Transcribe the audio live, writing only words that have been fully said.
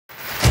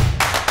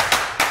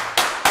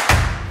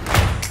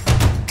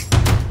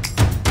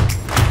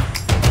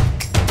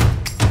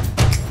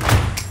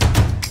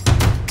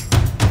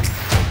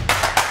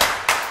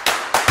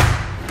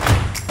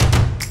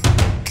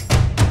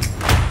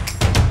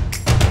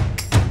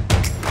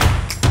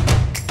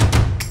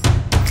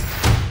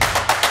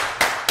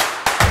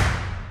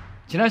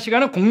지난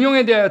시간은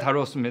공룡에 대하여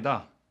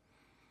다루었습니다.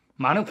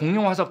 많은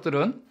공룡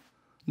화석들은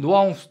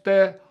노아 홍수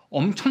때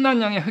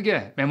엄청난 양의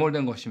흙에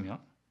매몰된 것이며,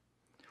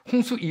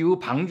 홍수 이후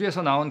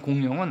방주에서 나온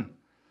공룡은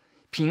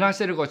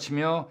빙하시대를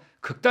거치며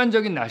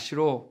극단적인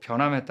날씨로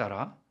변함에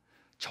따라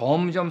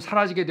점점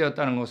사라지게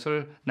되었다는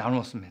것을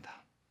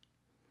나누었습니다.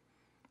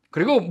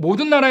 그리고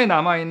모든 나라에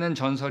남아있는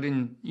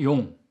전설인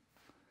용,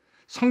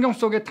 성경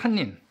속의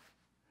탄닌,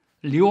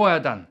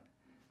 리오야단,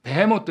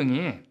 베헤모th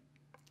등이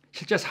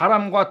실제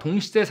사람과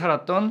동시대에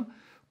살았던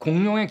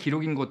공룡의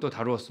기록인 것도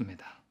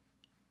다루었습니다.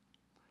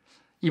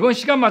 이번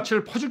시간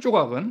맞출 퍼즐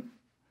조각은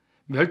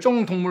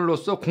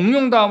멸종동물로서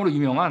공룡 다음으로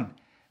유명한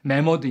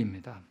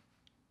매머드입니다.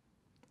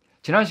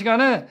 지난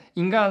시간에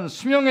인간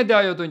수명에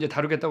대하여도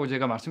다루겠다고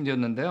제가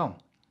말씀드렸는데요.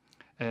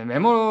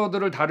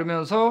 매머드를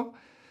다루면서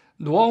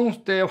노아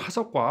홍수 때의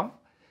화석과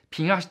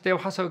빙하시대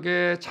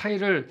화석의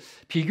차이를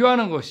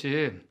비교하는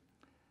것이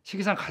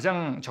시기상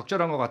가장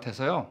적절한 것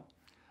같아서요.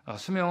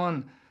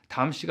 수명은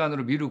다음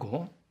시간으로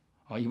미루고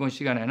이번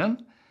시간에는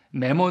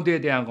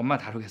매머드에 대한 것만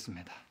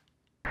다루겠습니다.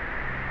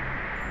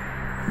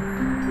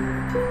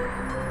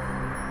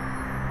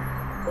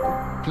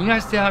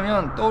 빙하시대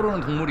하면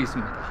떠오르는 동물이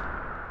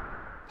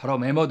있습니다. 바로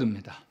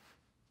매머드입니다.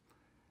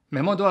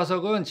 매머드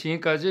화석은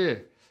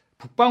지금까지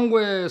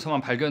북반구에서만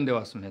발견되어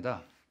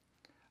왔습니다.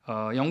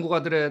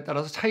 연구가들에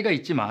따라서 차이가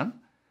있지만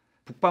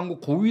북반구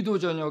고위도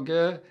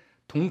전역의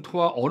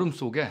동토와 얼음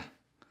속에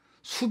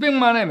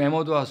수백만의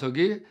매머드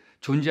화석이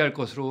존재할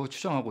것으로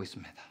추정하고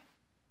있습니다.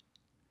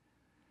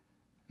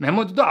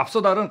 매머드도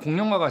앞서 다른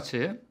공룡과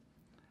같이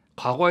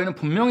과거에는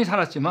분명히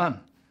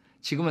살았지만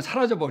지금은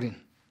사라져버린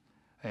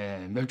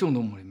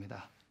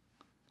멸종동물입니다.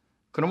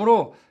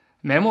 그러므로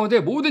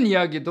매머드의 모든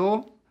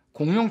이야기도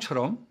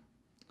공룡처럼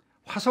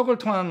화석을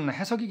통한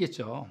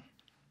해석이겠죠.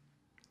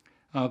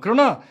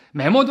 그러나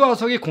매머드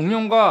화석이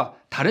공룡과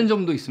다른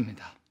점도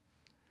있습니다.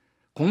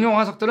 공룡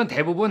화석들은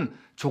대부분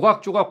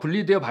조각조각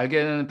분리되어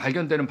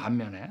발견되는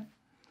반면에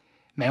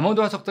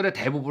매머드 화석들의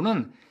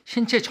대부분은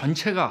신체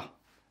전체가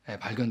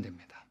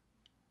발견됩니다.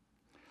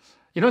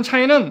 이런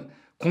차이는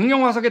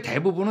공룡 화석의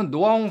대부분은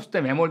노아 홍수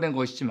때 매몰된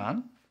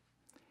것이지만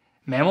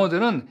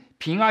매머드는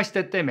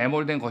빙하시대 때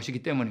매몰된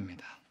것이기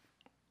때문입니다.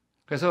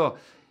 그래서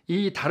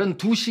이 다른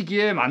두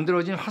시기에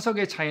만들어진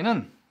화석의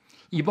차이는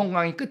이번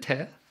강의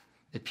끝에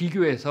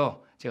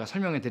비교해서 제가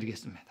설명해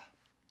드리겠습니다.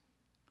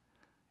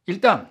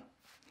 일단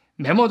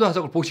매머드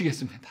화석을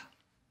보시겠습니다.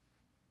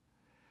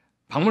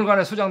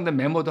 박물관에 소장된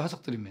매머드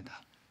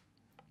화석들입니다.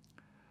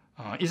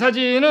 이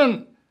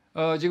사진은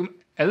지금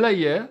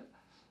LA의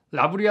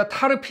라브리아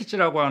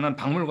타르피츠라고 하는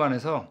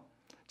박물관에서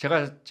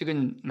제가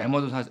찍은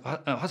매머드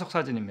화석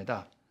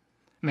사진입니다.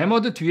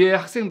 매머드 뒤에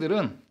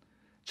학생들은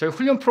저희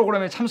훈련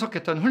프로그램에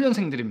참석했던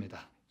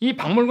훈련생들입니다. 이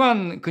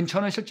박물관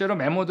근처는 실제로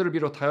매머드를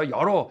비롯하여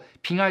여러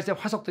빙하시대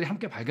화석들이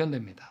함께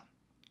발견됩니다.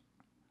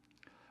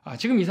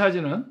 지금 이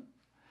사진은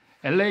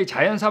LA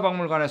자연사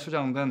박물관에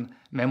소장된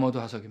매머드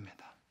화석입니다.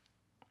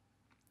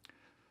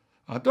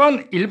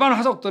 또한 일반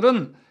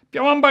화석들은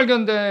뼈만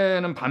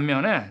발견되는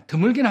반면에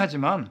드물긴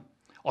하지만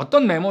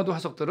어떤 매머드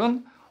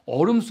화석들은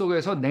얼음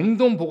속에서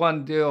냉동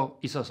보관되어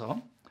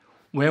있어서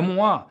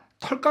외모와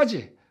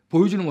털까지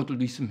보여주는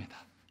것들도 있습니다.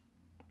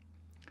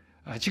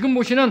 지금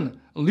보시는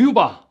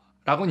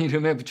류바라고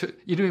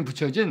이름이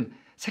붙여진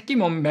새끼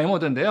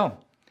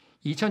매머드인데요.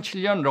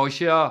 2007년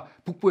러시아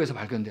북부에서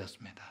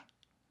발견되었습니다.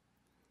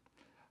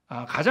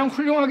 가장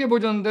훌륭하게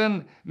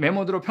보존된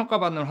매머드로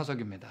평가받는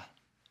화석입니다.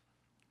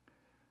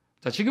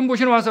 지금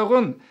보시는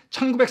화석은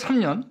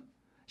 1903년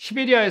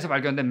시베리아에서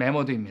발견된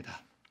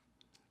매머드입니다.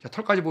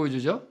 털까지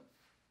보여주죠.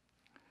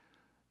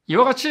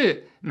 이와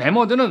같이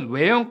매머드는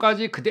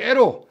외형까지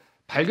그대로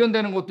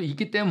발견되는 것도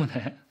있기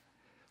때문에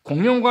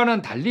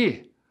공룡과는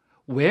달리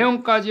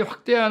외형까지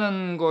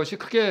확대하는 것이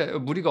크게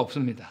무리가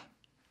없습니다.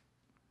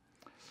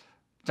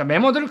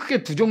 매머드를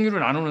크게 두 종류로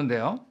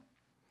나누는데요.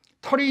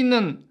 털이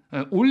있는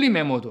올리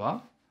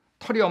매머드와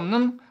털이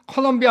없는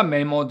콜롬비아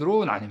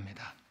매머드로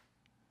나뉩니다.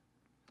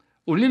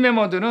 올리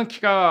매머드는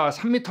키가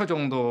 3m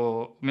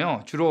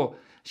정도며 주로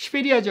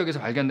시베리아 지역에서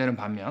발견되는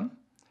반면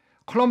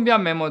콜롬비아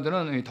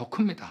매머드는 더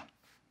큽니다.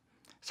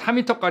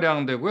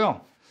 4m가량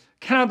되고요.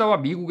 캐나다와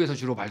미국에서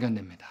주로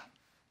발견됩니다.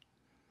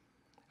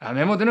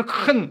 매머드는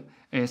큰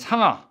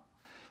상아,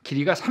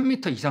 길이가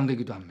 3m 이상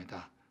되기도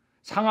합니다.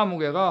 상아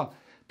무게가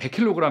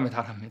 100kg에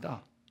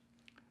달합니다.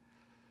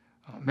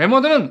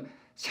 매머드는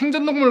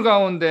생존동물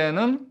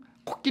가운데는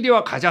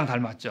코끼리와 가장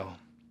닮았죠.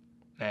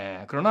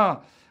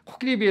 그러나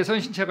코끼리에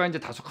비해서는 신체가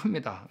다소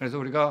큽니다. 그래서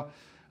우리가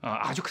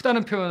아주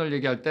크다는 표현을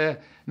얘기할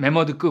때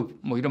매머드급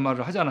이런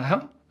말을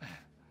하잖아요.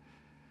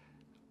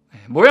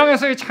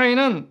 모양에서의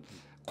차이는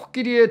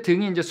코끼리의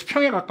등이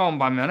수평에 가까운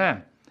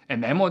반면에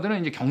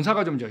매머드는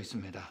경사가 좀 져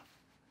있습니다.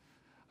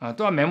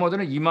 또한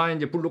매머드는 이마에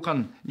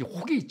불룩한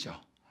혹이 있죠.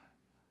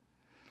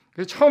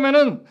 그래서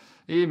처음에는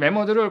이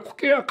매머드를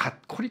코끼리와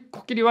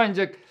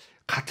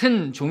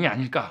같은 종이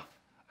아닐까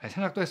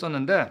생각도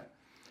했었는데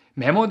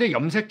매머드의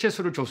염색체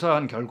수를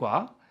조사한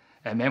결과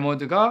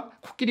매머드가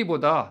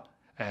코끼리보다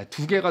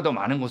 2개가 더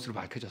많은 것으로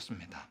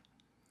밝혀졌습니다.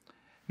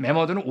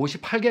 매머드는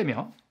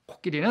 58개며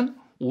코끼리는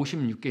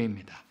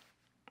 56개입니다.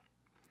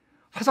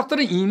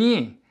 화석들은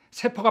이미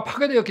세포가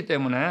파괴되었기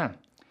때문에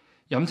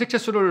염색체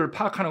수를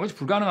파악하는 것이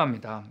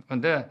불가능합니다.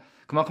 그런데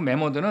그만큼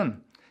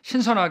매머드는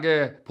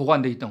신선하게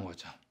보관되어 있던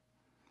거죠.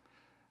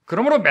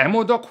 그러므로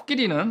매머드와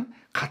코끼리는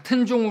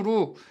같은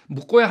종으로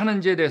묶어야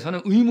하는지에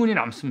대해서는 의문이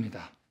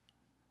남습니다.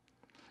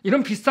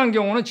 이런 비슷한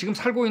경우는 지금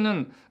살고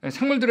있는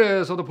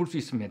생물들에서도 볼 수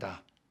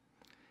있습니다.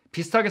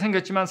 비슷하게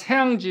생겼지만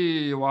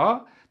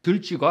새양쥐와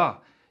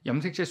들쥐가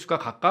염색체 수가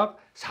각각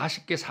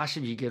 40개,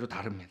 42개로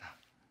다릅니다.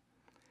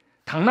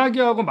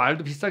 당나귀하고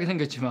말도 비슷하게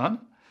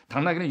생겼지만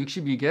당나귀는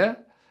 62개,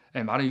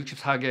 말은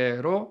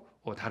 64개로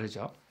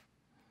다르죠.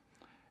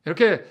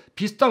 이렇게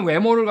비슷한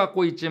외모를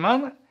갖고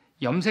있지만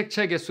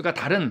염색체 개수가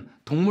다른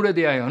동물에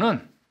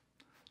대하여는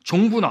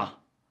종분화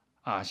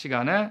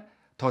시간에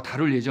더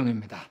다룰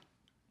예정입니다.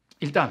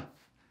 일단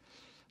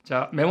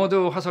매머드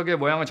화석의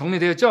모양은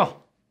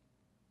정리되었죠?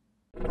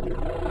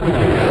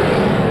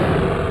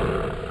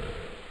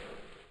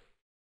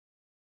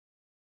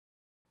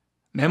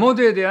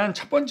 매머드에 대한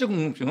첫 번째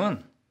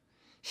궁금증은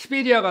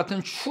시베리아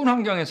같은 추운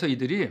환경에서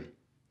이들이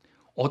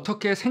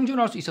어떻게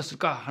생존할 수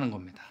있었을까 하는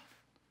겁니다.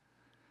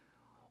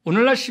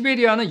 오늘날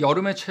시베리아는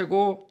여름에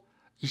최고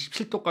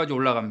 27도까지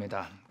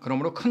올라갑니다.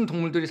 그러므로 큰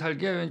동물들이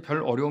살기에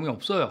별 어려움이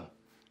없어요.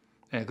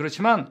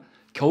 그렇지만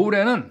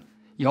겨울에는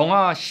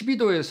영하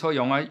 12도에서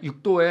영하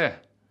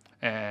 6도의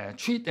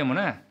추위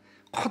때문에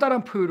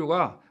커다란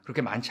포유류가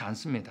그렇게 많지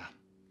않습니다.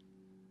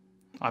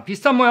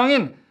 비슷한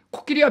모양인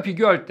코끼리와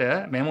비교할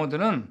때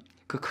매머드는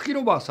그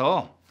크기로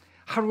봐서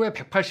하루에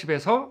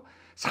 180에서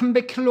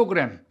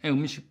 300kg의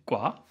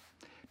음식과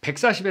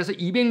 140에서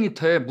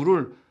 200리터의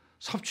물을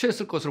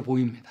섭취했을 것으로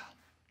보입니다.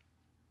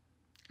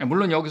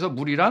 물론 여기서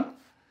물이란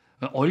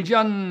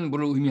얼지한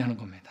물을 의미하는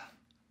겁니다.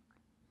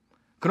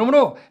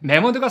 그러므로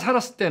매머드가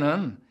살았을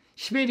때는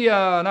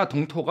시베리아나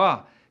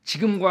동토가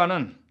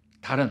지금과는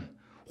다른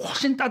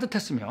훨씬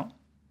따뜻했으며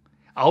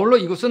아울러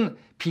이곳은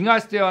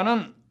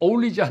빙하시대와는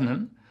어울리지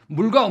않는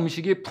물과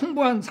음식이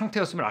풍부한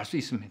상태였음을 알 수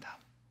있습니다.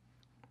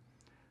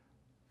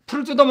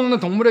 풀을 뜯어먹는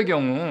동물의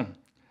경우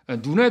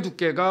눈의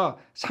두께가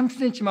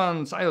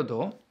 30cm만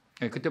쌓여도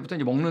그때부터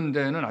이제 먹는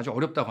데는 아주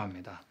어렵다고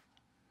합니다.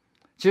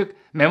 즉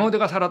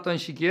매머드가 살았던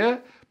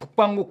시기에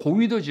북반구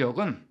고위도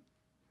지역은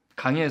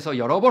강의에서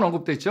여러 번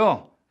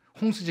언급됐죠.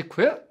 홍수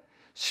직후에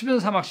수변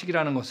사막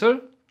시기라는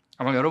것을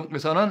아마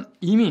여러분께서는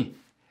이미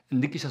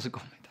느끼셨을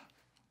겁니다.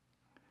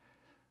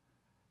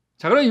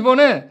 자, 그럼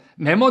이번에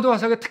매머드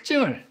화석의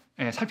특징을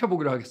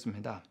살펴보기로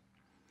하겠습니다.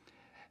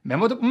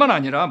 매머드뿐만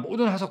아니라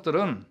모든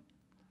화석들은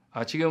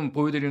지금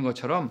보여드리는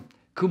것처럼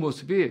그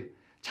모습이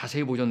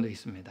자세히 보존되어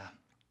있습니다.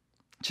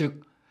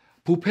 즉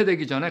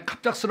부패되기 전에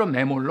갑작스러운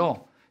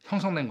매몰로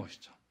형성된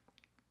것이죠.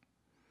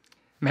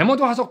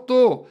 매머드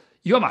화석도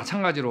이와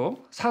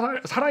마찬가지로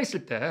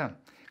살아있을 때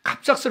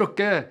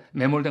갑작스럽게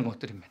매몰된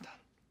것들입니다.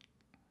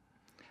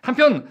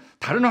 한편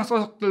다른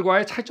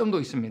화석들과의 차이점도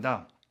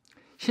있습니다.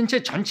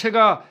 신체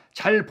전체가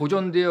잘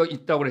보존되어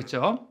있다고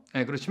그랬죠.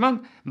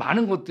 그렇지만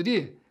많은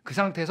것들이 그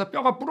상태에서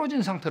뼈가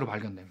부러진 상태로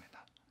발견됩니다.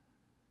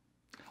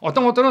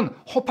 어떤 것들은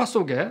호파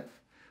속에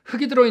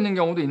흙이 들어있는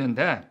경우도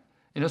있는데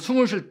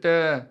숨을 쉴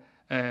때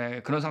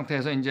그런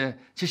상태에서 이제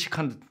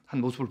질식한 듯한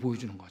모습을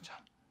보여주는 거죠.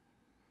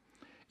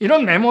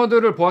 이런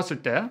매머드를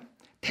보았을 때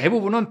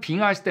대부분은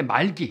빙하시대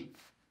말기,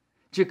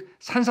 즉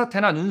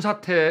산사태나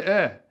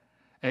눈사태에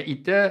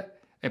이때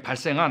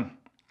발생한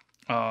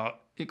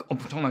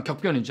엄청난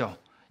격변이죠.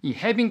 이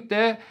해빙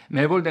때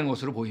매몰된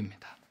것으로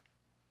보입니다.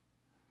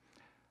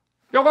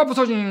 뼈가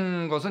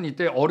부서진 것은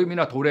이때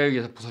얼음이나 돌에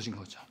의해서 부서진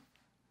거죠.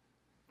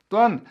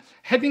 또한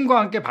해빙과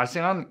함께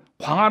발생한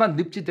광활한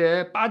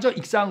늪지대에 빠져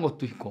익사한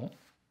것도 있고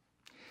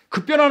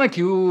급변하는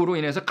기후로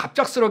인해서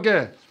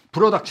갑작스럽게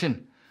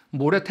불어닥친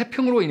모래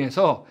태풍으로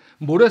인해서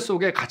모래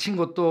속에 갇힌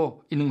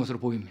것도 있는 것으로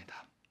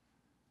보입니다.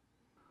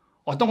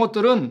 어떤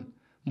것들은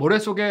모래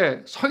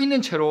속에 서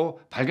있는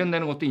채로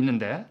발견되는 것도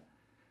있는데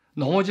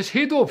넘어질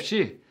새도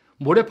없이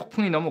모래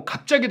폭풍이 너무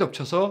갑자기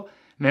덮쳐서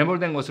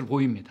매몰된 것을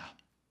보입니다.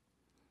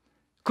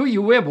 그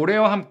이후에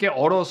모래와 함께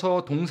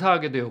얼어서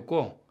동사하게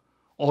되었고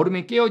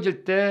얼음이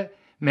깨어질 때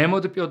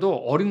매머드 뼈도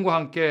얼음과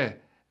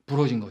함께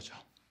부러진 거죠.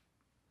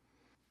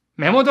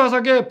 매머드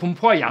화석의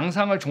분포와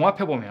양상을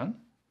종합해보면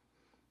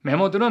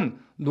매머드는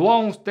노아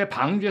홍수 때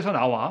방주에서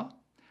나와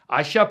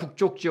아시아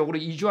북쪽 지역으로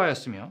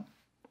이주하였으며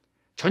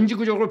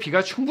전지구적으로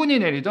비가 충분히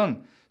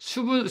내리던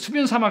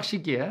수분 사막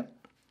시기에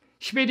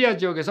시베리아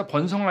지역에서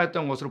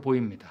번성하였던 것으로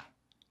보입니다.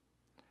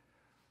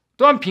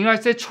 또한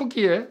빙하시대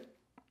초기에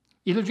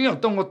이들 중에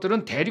어떤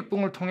것들은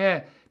대륙붕을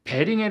통해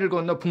베링해를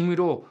건너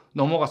북미로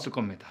넘어갔을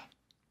겁니다.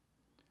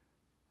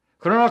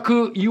 그러나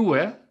그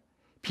이후에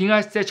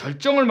빙하시대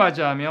절정을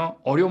맞이하며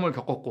어려움을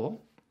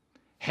겪었고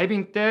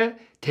해빙 때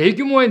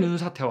대규모의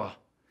눈사태와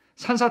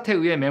산사태에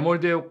의해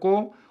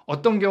매몰되었고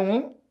어떤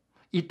경우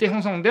이때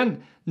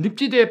형성된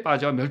늪지대에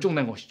빠져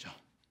멸종된 것이죠.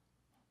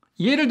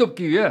 이해를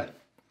돕기 위해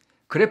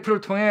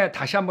그래프를 통해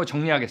다시 한번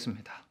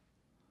정리하겠습니다.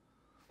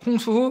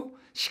 홍수 후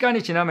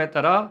시간이 지남에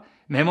따라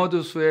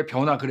매머드 수의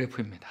변화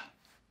그래프입니다.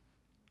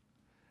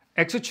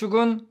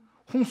 X축은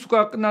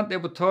홍수가 끝난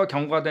때부터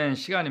경과된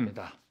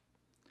시간입니다.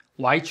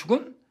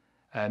 Y축은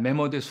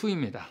매머드의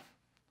수입니다.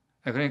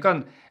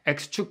 그러니까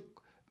X축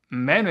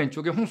맨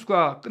왼쪽에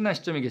홍수가 끝난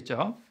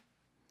시점이겠죠.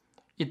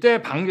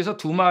 이때 방주에서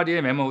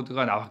 2마리의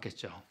매머드가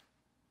나왔겠죠.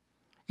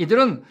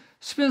 이들은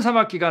수변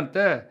사막 기간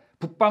때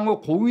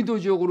북방구 고위도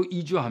지역으로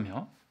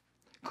이주하며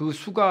그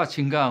수가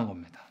증가한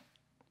겁니다.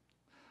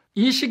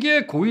 이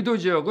시기의 고위도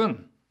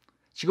지역은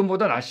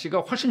지금보다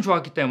날씨가 훨씬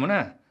좋았기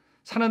때문에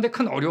사는데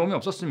큰 어려움이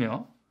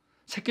없었으며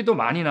새끼도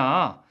많이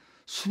낳아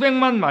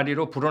수백만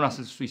마리로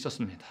불어났을 수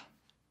있었습니다.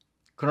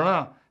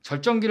 그러나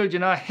절정기를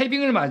지나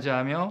해빙을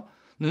맞이하며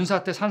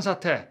눈사태,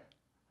 산사태,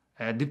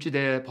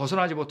 늪지대에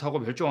벗어나지 못하고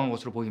멸종한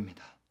것으로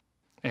보입니다.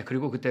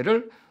 그리고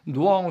그때를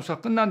노아 홍수가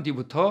끝난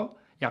뒤부터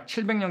약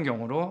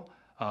 700년경으로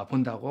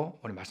본다고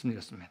우리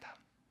말씀드렸습니다.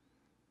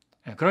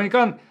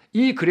 그러니까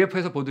이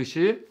그래프에서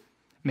보듯이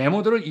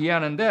매머드를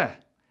이해하는데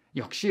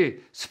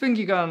역시 수변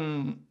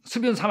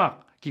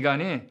사막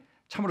기간이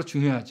참으로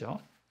중요하죠.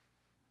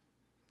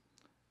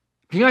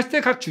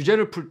 빙하시대 각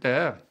주제를 풀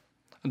때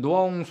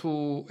노아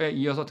홍수에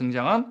이어서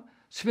등장한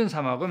수변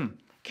사막은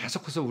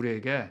계속해서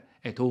우리에게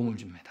도움을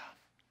줍니다.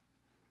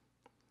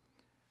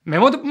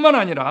 매머드뿐만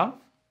아니라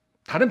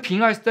다른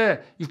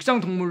빙하시대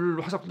육상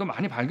동물 화석도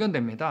많이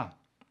발견됩니다.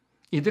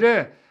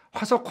 이들의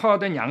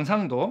화석화된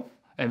양상도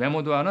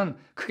매머드와는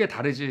크게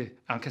다르지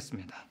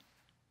않겠습니다.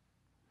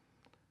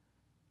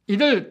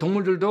 이들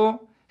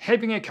동물들도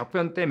해빙의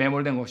격변 때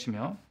매몰된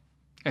것이며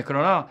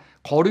그러나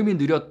걸음이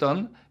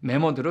느렸던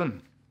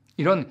매머들은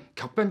이런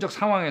격변적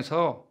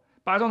상황에서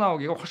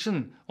빠져나오기가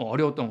훨씬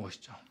어려웠던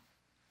것이죠.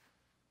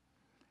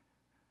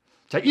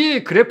 자,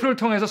 이 그래프를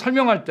통해서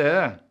설명할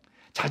때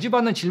자주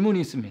받는 질문이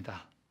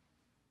있습니다.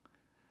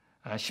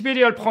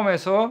 시베리아를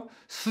포함해서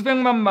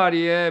수백만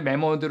마리의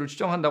매머드를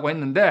추정한다고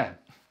했는데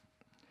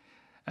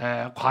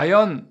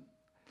과연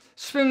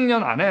수백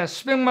년 안에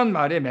수백만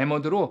마리의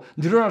매머드로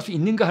늘어날 수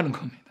있는가 하는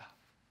겁니다.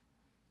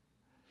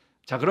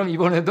 자, 그럼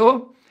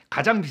이번에도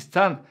가장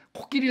비슷한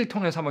코끼리를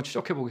통해서 한번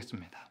추적해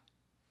보겠습니다.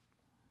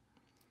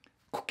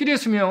 코끼리의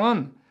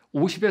수명은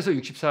 50에서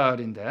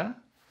 60살인데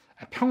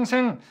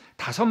평생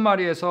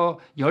 5마리에서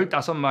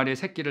 15마리의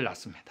새끼를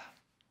낳습니다.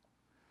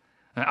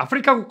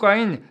 아프리카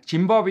국가인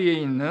짐바브웨에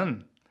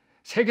있는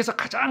세계에서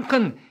가장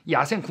큰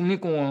야생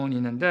국립공원이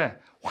있는데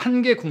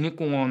환계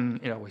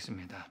국립공원이라고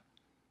있습니다.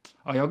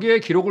 여기에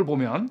기록을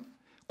보면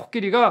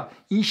코끼리가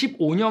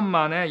 25년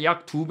만에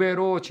약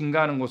 2배로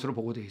증가하는 것으로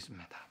보고되어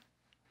있습니다.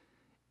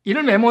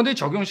 이를 매머드에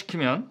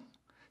적용시키면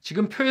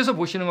지금 표에서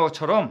보시는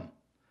것처럼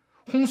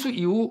홍수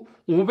이후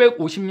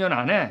 550년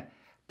안에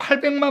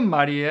 800만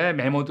마리의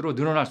매머드로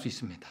늘어날 수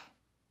있습니다.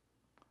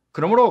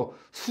 그러므로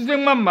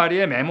수백만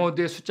마리의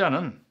매머드의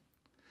숫자는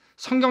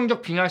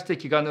성경적 빙하시대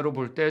기간으로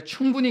볼 때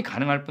충분히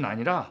가능할 뿐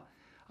아니라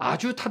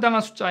아주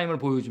타당한 숫자임을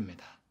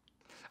보여줍니다.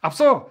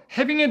 앞서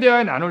해빙에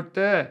대하여 나눌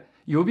때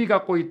욥이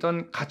갖고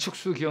있던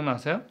가축수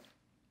기억나세요?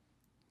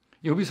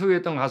 욥이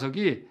소유했던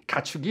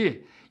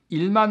가축이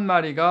 1만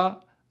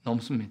마리가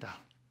넘습니다.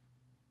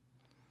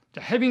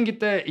 자, 해빙기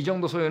때 이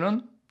정도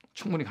소유는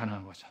충분히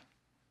가능한 거죠.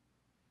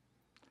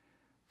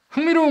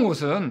 흥미로운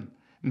것은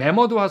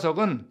매머드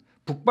화석은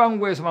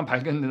북반구에서만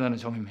발견된다는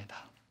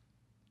점입니다.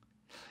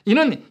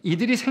 이는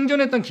이들이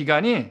생존했던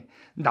기간이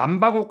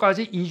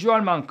남반구까지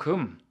이주할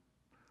만큼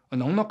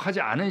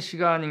넉넉하지 않은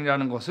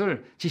시간이라는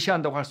것을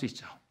지시한다고 할 수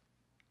있죠.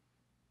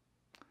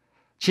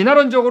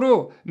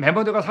 진화론적으로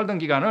매머드가 살던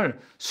기간을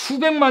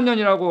수백만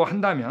년이라고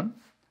한다면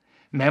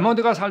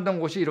매머드가 살던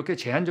곳이 이렇게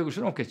제한적일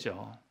수는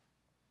없겠죠.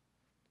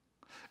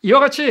 이와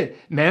같이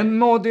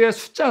매머드의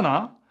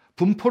숫자나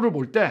분포를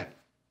볼 때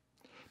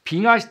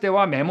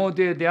빙하시대와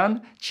매머드에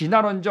대한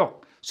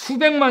진화론적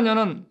수백만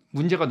년은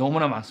문제가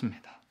너무나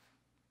많습니다.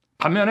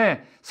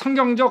 반면에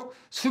성경적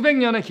수백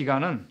년의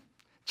기간은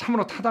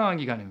참으로 타당한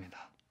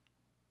기간입니다.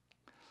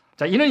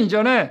 자, 이는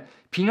이전에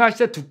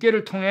빙하시대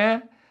두께를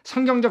통해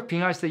성경적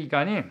빙하시대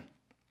기간이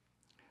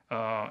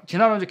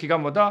진화론적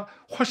기간보다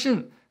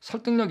훨씬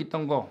설득력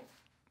있던 거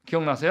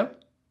기억나세요?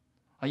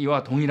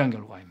 이와 동일한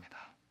결과입니다.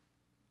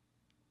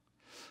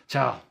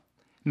 자,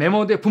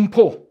 매머드의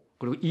분포,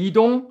 그리고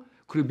이동,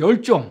 그리고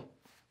멸종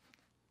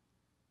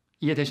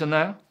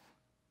이해되셨나요?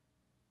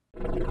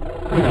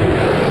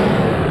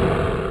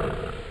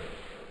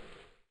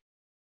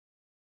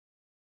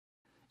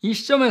 이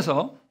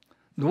시점에서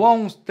노아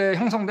홍수 때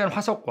형성된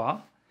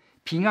화석과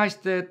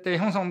빙하시대 때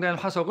형성된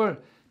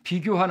화석을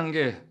비교하는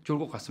게 좋을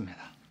것 같습니다.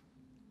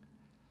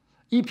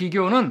 이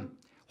비교는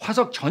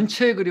화석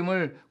전체의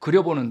그림을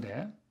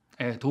그려보는데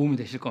도움이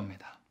되실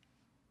겁니다.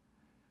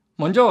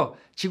 먼저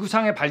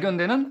지구상에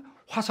발견되는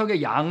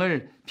화석의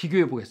양을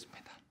비교해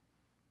보겠습니다.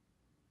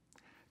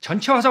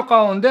 전체 화석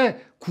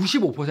가운데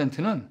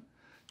 95%는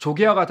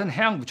조개와 같은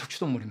해양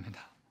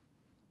무척추동물입니다.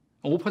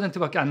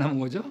 5%밖에 안 남은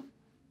거죠.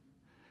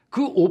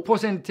 그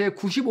 5%의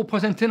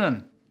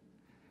 95%는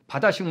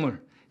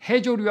바다식물,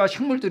 해조류와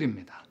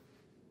식물들입니다.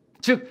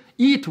 즉,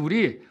 이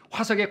둘이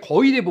화석의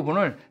거의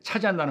대부분을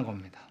차지한다는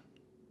겁니다.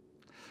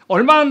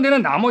 얼마 안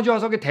되는 나머지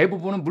화석의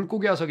대부분은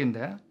물고기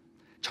화석인데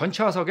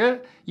전체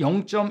화석의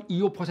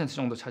 0.25%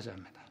 정도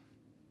차지합니다.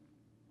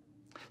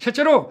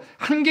 실제로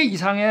 1개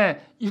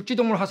이상의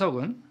육지동물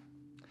화석은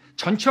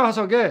전체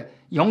화석의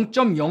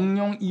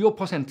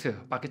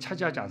 0.0025%밖에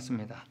차지하지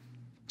않습니다.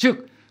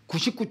 즉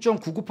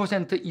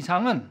 99.99%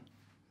 이상은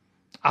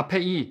앞에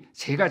이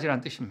세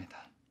가지란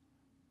뜻입니다.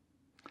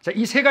 자,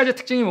 이 세 가지의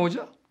특징이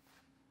뭐죠?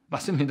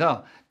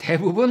 맞습니다.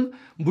 대부분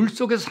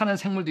물속에서 사는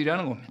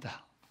생물들이라는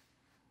겁니다.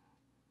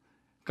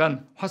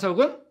 그러니까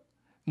화석은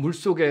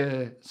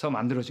물속에서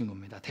만들어진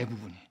겁니다.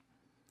 대부분이.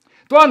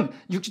 또한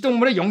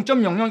육지동물의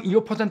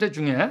 0.0025%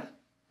 중에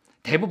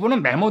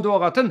대부분은 매모드와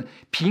같은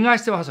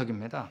빙하시대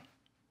화석입니다.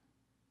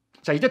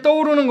 자, 이제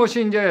떠오르는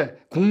것이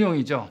이제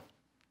공룡이죠.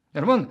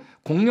 여러분,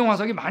 공룡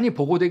화석이 많이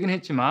보고되긴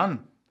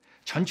했지만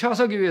전체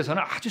화석에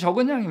비해서는 아주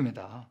적은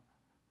양입니다.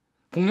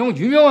 공룡은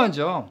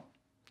유명하죠.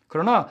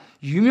 그러나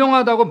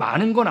유명하다고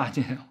많은 건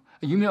아니에요.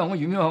 유명한 건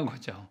유명한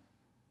거죠.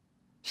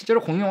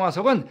 실제로 공룡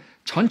화석은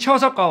전체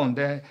화석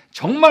가운데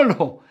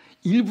정말로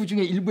일부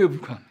중에 일부에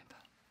불과합니다.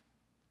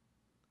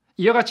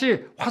 이와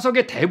같이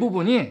화석의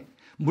대부분이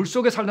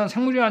물속에 살던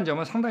생물이라는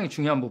점은 상당히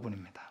중요한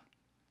부분입니다.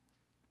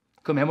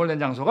 그 매몰된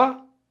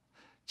장소가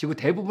지구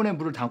대부분의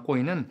물을 담고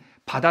있는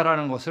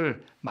바다라는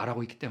것을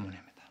말하고 있기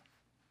때문입니다.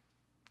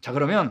 자,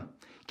 그러면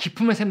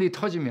기품의 샘들이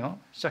터지며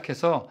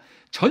시작해서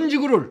전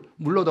지구를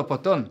물로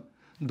덮었던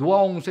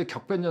노아 홍수의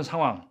격변전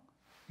상황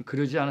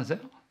그러지 않으세요?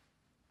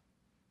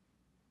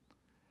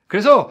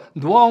 그래서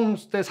노아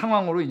홍수 때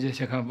상황으로 이제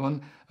제가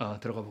한번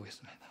들어가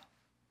보겠습니다.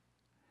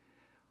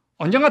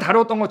 언젠가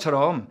다루었던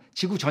것처럼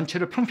지구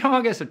전체를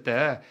평평하게 했을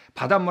때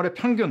바닷물의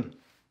평균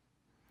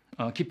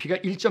깊이가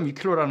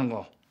 1.2km라는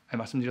거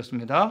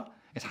말씀드렸습니다.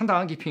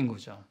 상당한 깊이인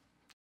거죠.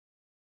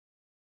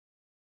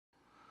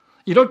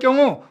 이럴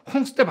경우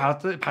홍수 때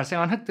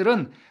발생한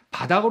흙들은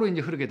바닥으로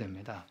이제 흐르게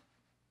됩니다.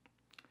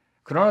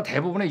 그러나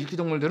대부분의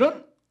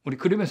육지동물들은 우리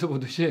그림에서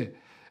보듯이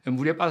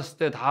물에 빠졌을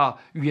때 다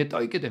위에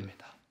떠 있게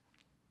됩니다.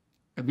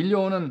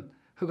 밀려오는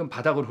흙은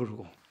바닥으로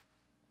흐르고.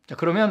 자,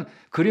 그러면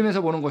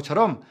그림에서 보는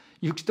것처럼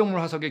육지동물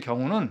화석의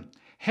경우는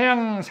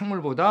해양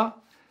생물보다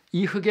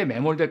이 흙에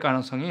매몰될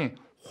가능성이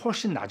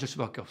훨씬 낮을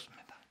수밖에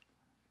없습니다.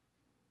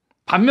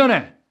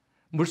 반면에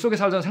물속에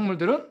살던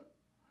생물들은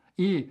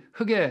이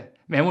흙에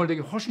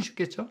매몰되기 훨씬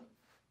쉽겠죠?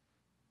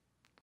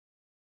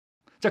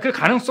 자, 그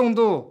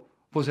가능성도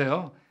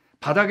보세요.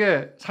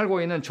 바닥에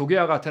살고 있는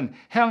조개와 같은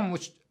해양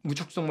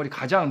무척성물이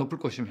가장 높을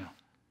것이며,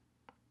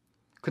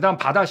 그 다음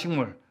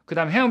바다식물, 그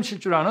다음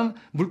헤엄칠주라는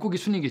물고기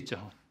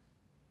순이겠죠.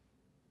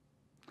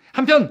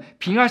 한편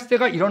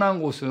빙하시대가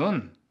일어난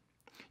곳은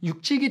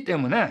육지이기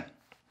때문에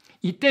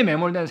이때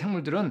매몰된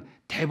생물들은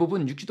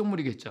대부분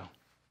육지동물이겠죠.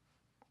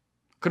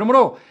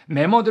 그러므로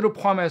매머드를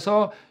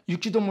포함해서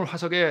육지동물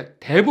화석의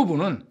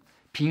대부분은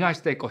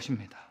빙하시대의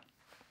것입니다.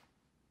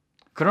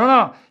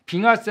 그러나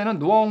빙하시대는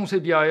노아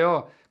홍수에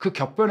비하여 그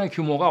격변의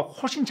규모가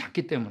훨씬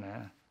작기 때문에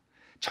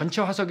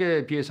전체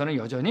화석에 비해서는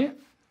여전히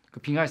그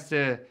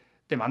빙하시대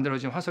때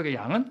만들어진 화석의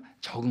양은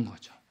적은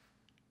거죠.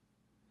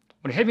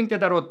 우리 해빙 때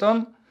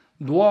다뤘던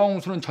노아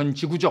홍수는 전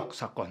지구적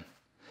사건,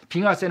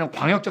 빙하시대는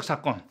광역적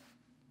사건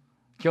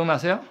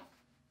기억나세요?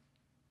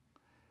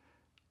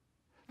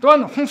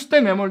 또한 홍수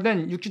때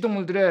매몰된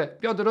육지동물들의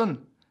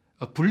뼈들은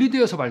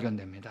분리되어서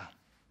발견됩니다.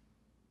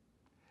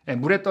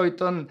 물에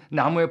떠있던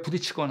나무에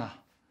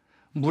부딪히거나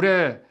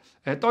물에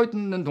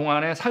떠있는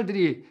동안에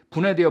살들이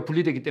분해되어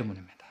분리되기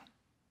때문입니다.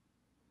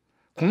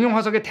 공룡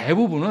화석의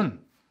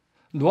대부분은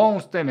노아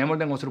홍수 때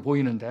매몰된 것으로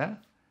보이는데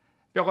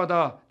뼈가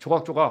다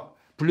조각조각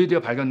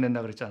분리되어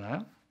발견된다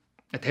그랬잖아요.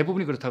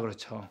 대부분이 그렇다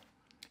그렇죠.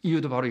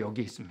 이유도 바로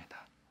여기에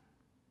있습니다.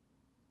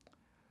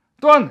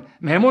 또한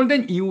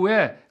매몰된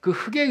이후에 그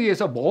흙에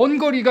의해서 먼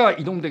거리가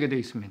이동되게 되어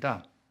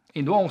있습니다.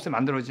 이 노아 홍수에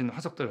만들어진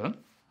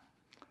화석들은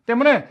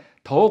때문에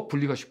더욱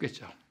분리가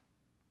쉽겠죠.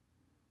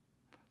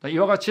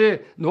 이와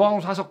같이 노아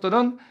홍수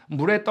화석들은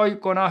물에 떠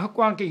있거나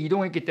흙과 함께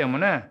이동했기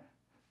때문에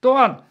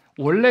또한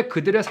원래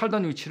그들의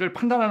살던 위치를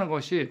판단하는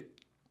것이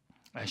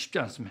쉽지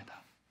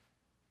않습니다.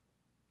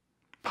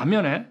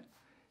 반면에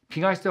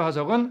빙하시대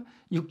화석은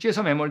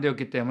육지에서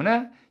매몰되었기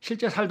때문에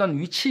실제 살던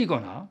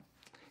위치이거나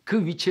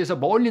그 위치에서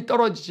멀리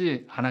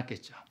떨어지지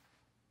않았겠죠.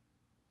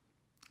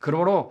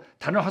 그러므로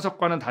다른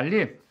화석과는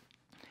달리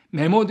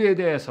매모드에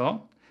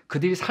대해서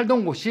그들이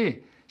살던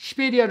곳이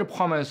시베리아를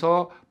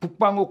포함해서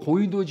북반구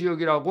고위도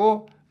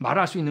지역이라고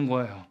말할 수 있는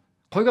거예요.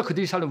 거기가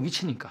그들이 살던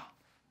위치니까.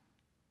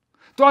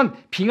 또한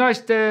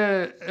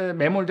빙하시대에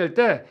매몰될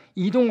때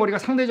이동거리가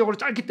상대적으로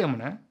짧기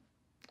때문에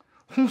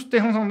홍수 때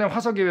형성된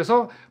화석에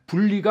의해서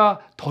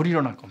분리가 덜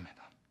일어날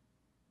겁니다.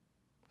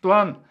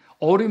 또한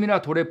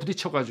얼음이나 돌에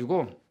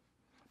부딪혀가지고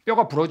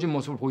뼈가 부러진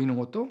모습을 보이는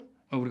것도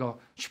우리가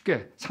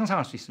쉽게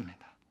상상할 수 있습니다.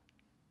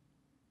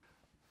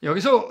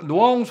 여기서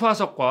노아 홍수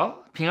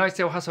화석과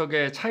빙하시대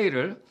화석의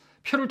차이를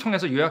표를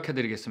통해서 요약해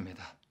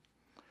드리겠습니다.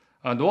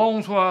 노아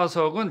홍수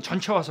화석은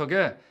전체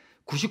화석의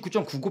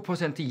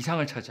 99.99%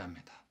 이상을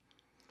차지합니다.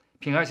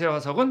 빙하시대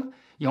화석은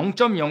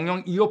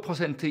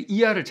 0.0025%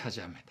 이하를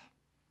차지합니다.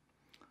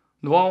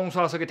 노아 홍수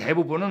화석의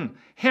대부분은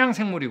해양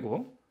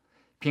생물이고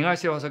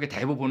빙하시대 화석의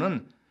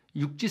대부분은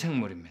육지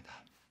생물입니다.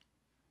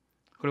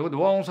 그리고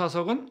노아홍수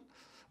화석은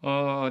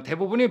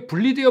대부분이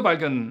분리되어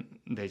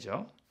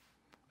발견되죠.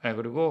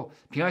 그리고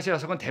빙하시대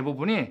화석은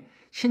대부분이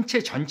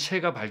신체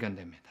전체가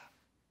발견됩니다.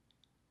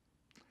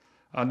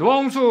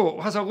 노아홍수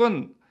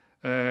화석은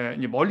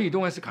멀리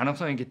이동했을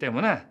가능성이 있기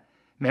때문에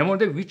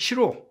매몰된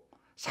위치로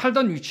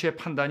살던 위치의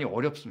판단이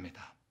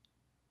어렵습니다.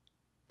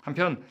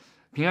 한편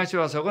빙하시대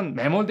화석은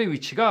매몰된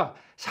위치가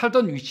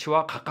살던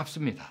위치와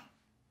가깝습니다.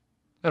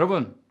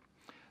 여러분,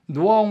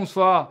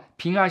 노아홍수와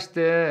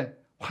빙하시대의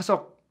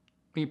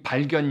화석의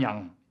발견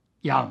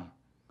양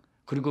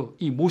그리고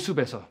이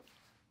모습에서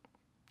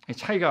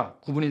차이가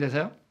구분이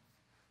되세요?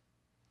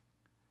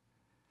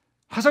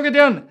 화석에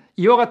대한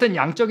이와 같은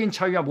양적인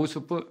차이와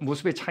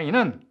모습의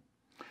차이는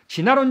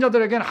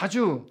진화론자들에게는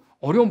아주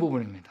어려운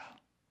부분입니다.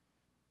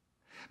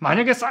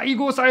 만약에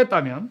쌓이고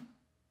쌓였다면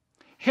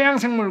해양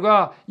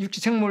생물과 육지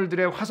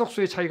생물들의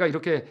화석수의 차이가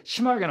이렇게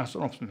심하게 날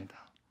수는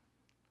없습니다.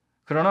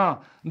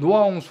 그러나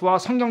노아홍수와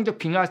성경적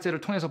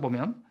빙하시대를 통해서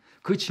보면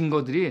그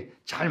증거들이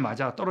잘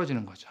맞아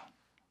떨어지는 거죠.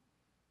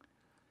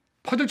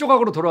 퍼즐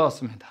조각으로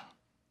돌아왔습니다.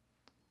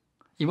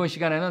 이번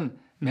시간에는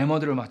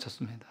매머드를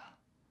마쳤습니다.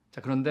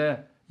 자,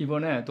 그런데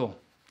이번에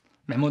또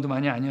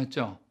매머드만이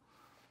아니었죠.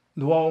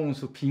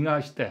 노아홍수,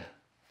 빙하시대,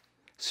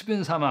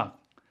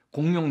 수변사막,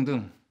 공룡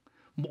등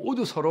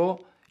모두 서로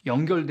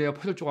연결되어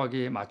퍼즐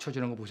조각이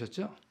맞춰지는 거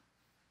보셨죠?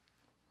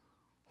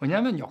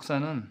 왜냐하면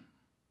역사는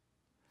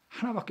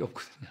하나밖에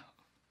없거든요.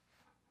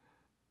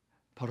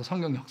 바로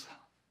성경 역사.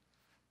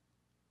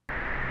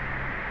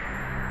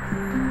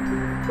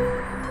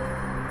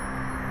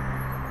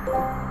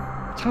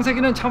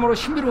 창세기는 참으로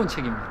신비로운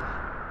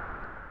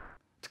책입니다.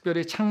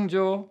 특별히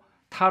창조,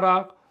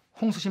 타락,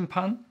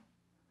 홍수심판,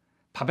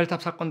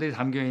 바벨탑 사건들이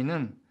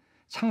담겨있는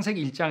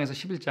창세기 1장에서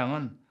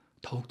 11장은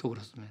더욱더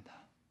그렇습니다.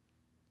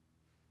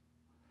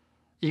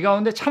 이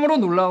가운데 참으로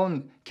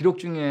놀라운 기록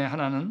중에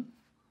하나는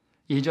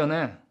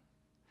예전에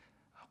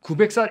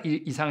 900살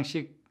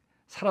이상씩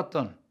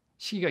살았던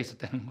시기가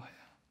있었다는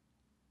거예요.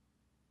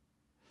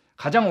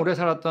 가장 오래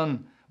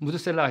살았던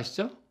무드셀라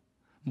아시죠?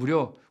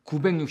 무려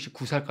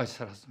 969살까지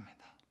살았습니다.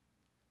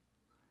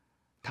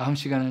 다음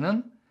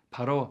시간에는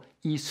바로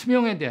이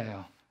수명에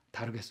대하여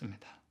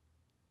다루겠습니다.